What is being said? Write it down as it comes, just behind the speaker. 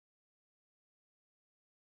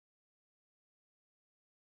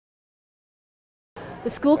The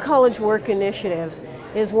School College Work Initiative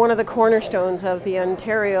is one of the cornerstones of the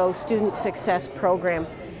Ontario Student Success Program.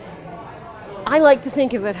 I like to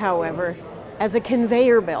think of it, however, as a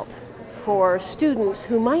conveyor belt for students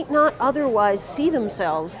who might not otherwise see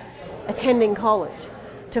themselves attending college,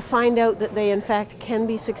 to find out that they in fact can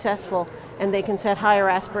be successful and they can set higher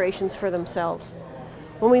aspirations for themselves.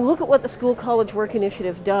 When we look at what the School College Work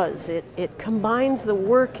Initiative does, it combines the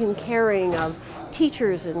work and caring of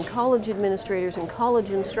teachers and college administrators and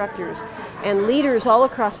college instructors and leaders all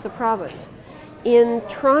across the province in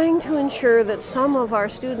trying to ensure that some of our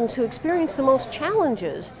students who experience the most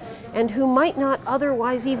challenges and who might not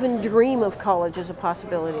otherwise even dream of college as a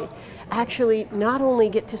possibility actually not only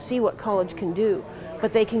get to see what college can do,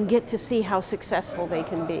 but they can get to see how successful they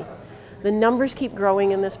can be. The numbers keep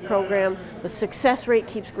growing in this program. The success rate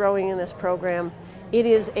keeps growing in this program. It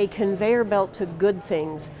is a conveyor belt to good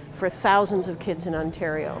things for thousands of kids in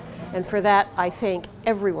Ontario. And for that, I thank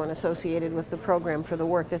everyone associated with the program for the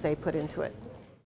work that they put into it.